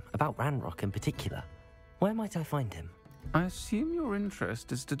talk with him, about Ranrock in particular. Where might I find him? I assume your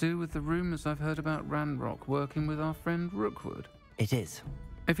interest is to do with the rumors I've heard about Ranrock working with our friend Rookwood. It is.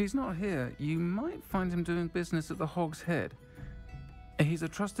 If he's not here, you might find him doing business at the Hog's Head. He's a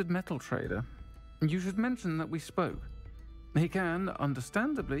trusted metal trader. You should mention that we spoke. He can,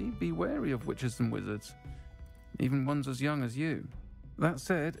 understandably, be wary of witches and wizards, even ones as young as you. That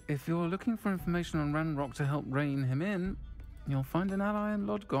said, if you're looking for information on Ranrock to help rein him in, you'll find an ally in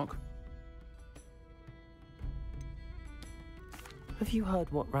Lodgok. Have you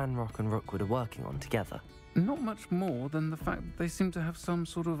heard what Ranrock and Rookwood are working on together? Not much more than the fact that they seem to have some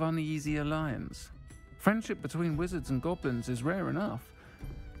sort of uneasy alliance. Friendship between wizards and goblins is rare enough,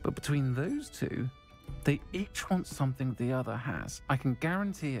 but between those two, they each want something the other has. I can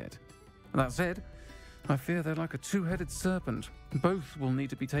guarantee it. That said, I fear they're like a two-headed serpent. Both will need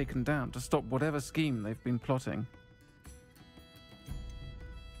to be taken down to stop whatever scheme they've been plotting.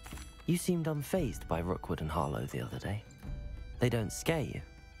 You seemed unfazed by Rookwood and Harlow the other day. They don't scare you?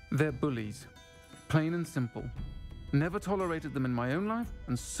 They're bullies. Plain and simple. Never tolerated them in my own life,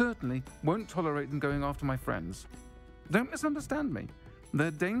 and certainly won't tolerate them going after my friends. Don't misunderstand me. They're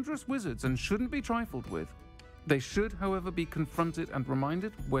dangerous wizards and shouldn't be trifled with. They should, however, be confronted and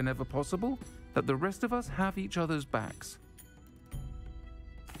reminded, whenever possible, that the rest of us have each other's backs.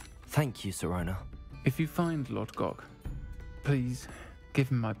 Thank you, Sirona. If you find Lodgok, please give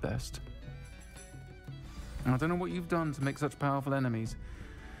him my best. I don't know what you've done to make such powerful enemies,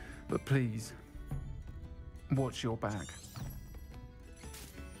 but please, watch your back.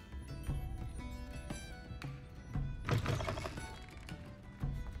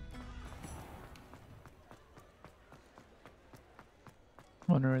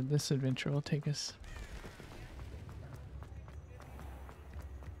 Wonder where this adventure will take us.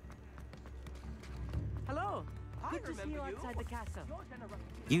 Hello. Good to see you outside the castle.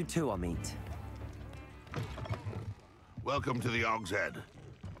 You too, Amit. Welcome to the Hog's Head.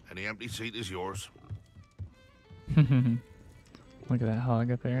 Any empty seat is yours. Look at that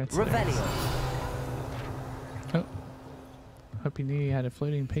hog up there. It's Revelio. Oh. Hope you knew you had a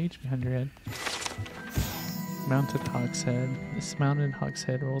floating page behind your head. Mounted Hogshead. This mounted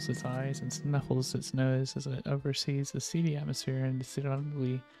Hogshead rolls its eyes and snuffles its nose as it oversees the seedy atmosphere and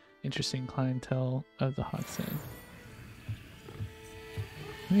decidedly interesting clientele of the Hogshead.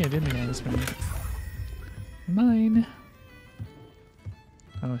 Oh yeah, I didn't know this one. Mine.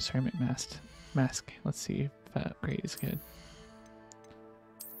 Oh, ceramic mask. Let's see if that upgrade is good.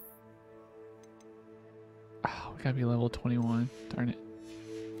 Oh, we gotta be level 21. Darn it.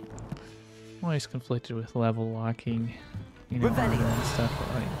 I'm always conflicted with level locking, you know, and stuff,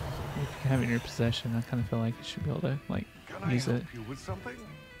 but like, if you have it in your possession, I kind of feel like you should be able to, like, use it. You with something?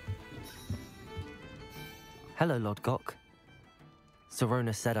 Hello, Lodgok.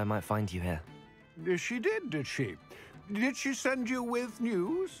 Sirona said I might find you here. She did she? Did she send you with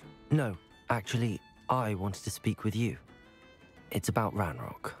news? No, actually, I wanted to speak with you. It's about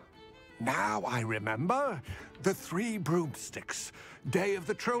Ranrock. Now I remember. The 3 broomsticks. Day of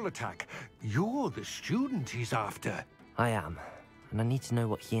the troll attack. You're the student he's after. I am, and I need to know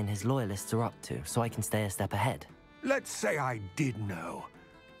what he and his loyalists are up to so I can stay a step ahead. Let's say I did know.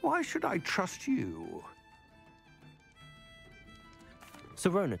 Why should I trust you?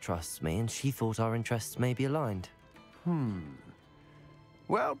 Sirona trusts me, and she thought our interests may be aligned.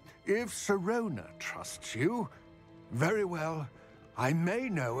 Well, if Sirona trusts you, very well. I may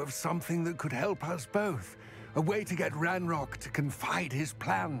know of something that could help us both. A way to get Ranrock to confide his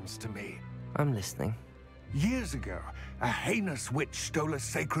plans to me. I'm listening. Years ago, a heinous witch stole a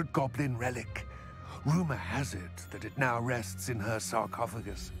sacred goblin relic. Rumor has it that it now rests in her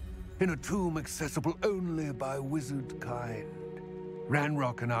sarcophagus, in a tomb accessible only by wizard kind.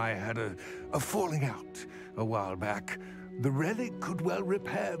 Ranrock and I had a falling out a while back. The relic could well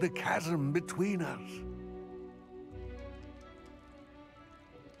repair the chasm between us.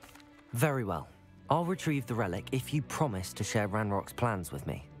 Very well. I'll retrieve the relic if you promise to share Ranrock's plans with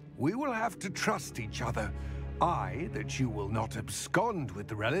me. We will have to trust each other. I, that you will not abscond with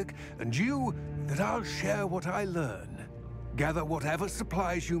the relic, and you, that I'll share what I learn. Gather whatever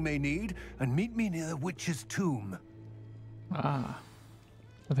supplies you may need, and meet me near the witch's tomb. Ah.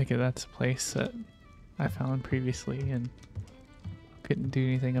 I think that's a place that I found previously and couldn't do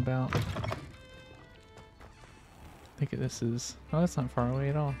anything about. I think this is... Oh, that's not far away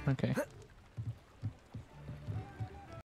at all. Okay.